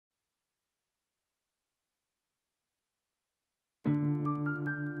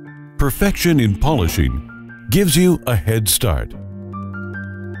perfection in polishing gives you a head start.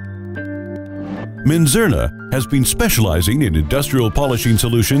 Menzerna has been specializing in industrial polishing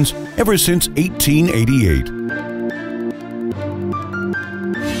solutions ever since 1888.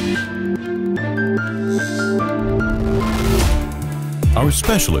 Our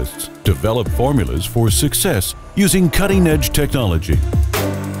specialists develop formulas for success using cutting-edge technology.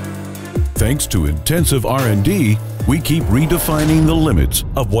 Thanks to intensive R&D, we keep redefining the limits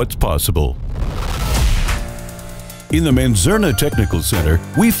of what's possible. In the Menzerna Technical Center,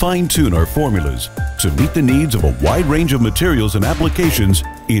 we fine-tune our formulas to meet the needs of a wide range of materials and applications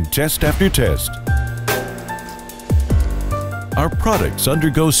in test after test. Our products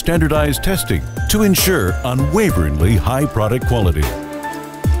undergo standardized testing to ensure unwaveringly high product quality.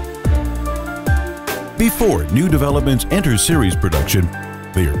 Before new developments enter series production,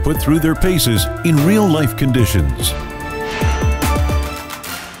 they are put through their paces in real-life conditions.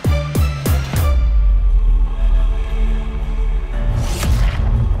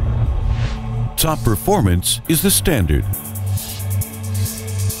 Top performance is the standard.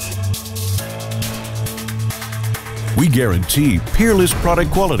 We guarantee peerless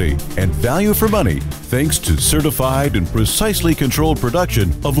product quality and value for money thanks to certified and precisely controlled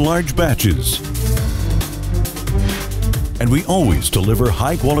production of large batches. And we always deliver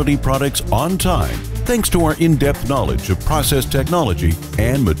high-quality products on time thanks to our in-depth knowledge of process technology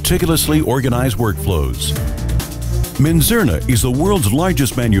and meticulously organized workflows. Menzerna is the world's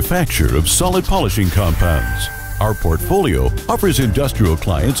largest manufacturer of solid polishing compounds. Our portfolio offers industrial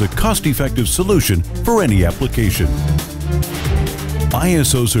clients a cost-effective solution for any application.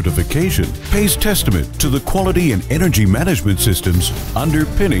 ISO certification pays testament to the quality and energy management systems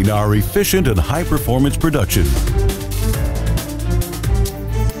underpinning our efficient and high-performance production.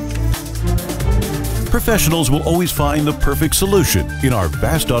 Professionals will always find the perfect solution in our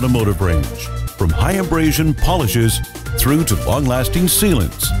vast automotive range, from high abrasion polishes through to long-lasting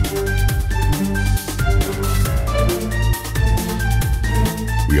sealants.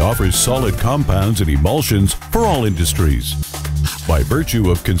 We offer solid compounds and emulsions for all industries. By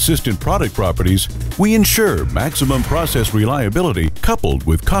virtue of consistent product properties, we ensure maximum process reliability coupled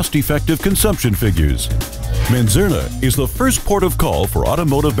with cost-effective consumption figures. Menzerna is the first port of call for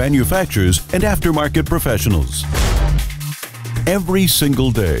automotive manufacturers and aftermarket professionals. Every single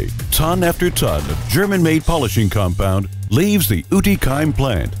day, ton after ton of German-made polishing compound leaves the Ötigheim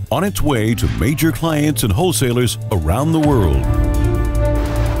plant on its way to major clients and wholesalers around the world.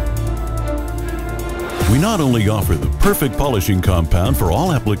 We not only offer the perfect polishing compound for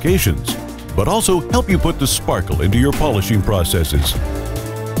all applications, but also help you put the sparkle into your polishing processes.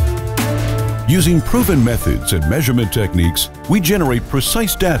 Using proven methods and measurement techniques, we generate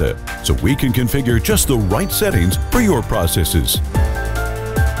precise data so we can configure just the right settings for your processes.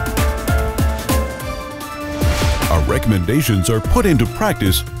 Our recommendations are put into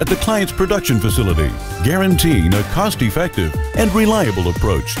practice at the client's production facility, guaranteeing a cost-effective and reliable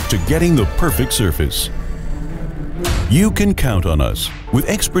approach to getting the perfect surface. You can count on us. With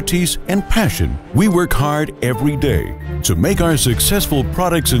expertise and passion, we work hard every day to make our successful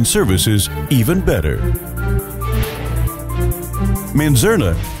products and services even better.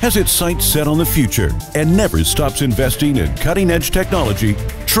 Menzerna has its sights set on the future and never stops investing in cutting-edge technology,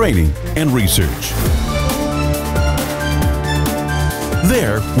 training, and research.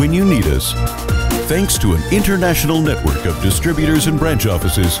 There when you need us. Thanks to an international network of distributors and branch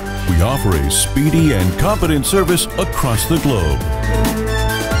offices, we offer a speedy and competent service across the globe.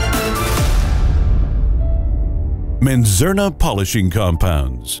 Menzerna Polishing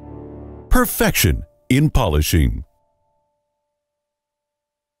Compounds. Perfection in polishing.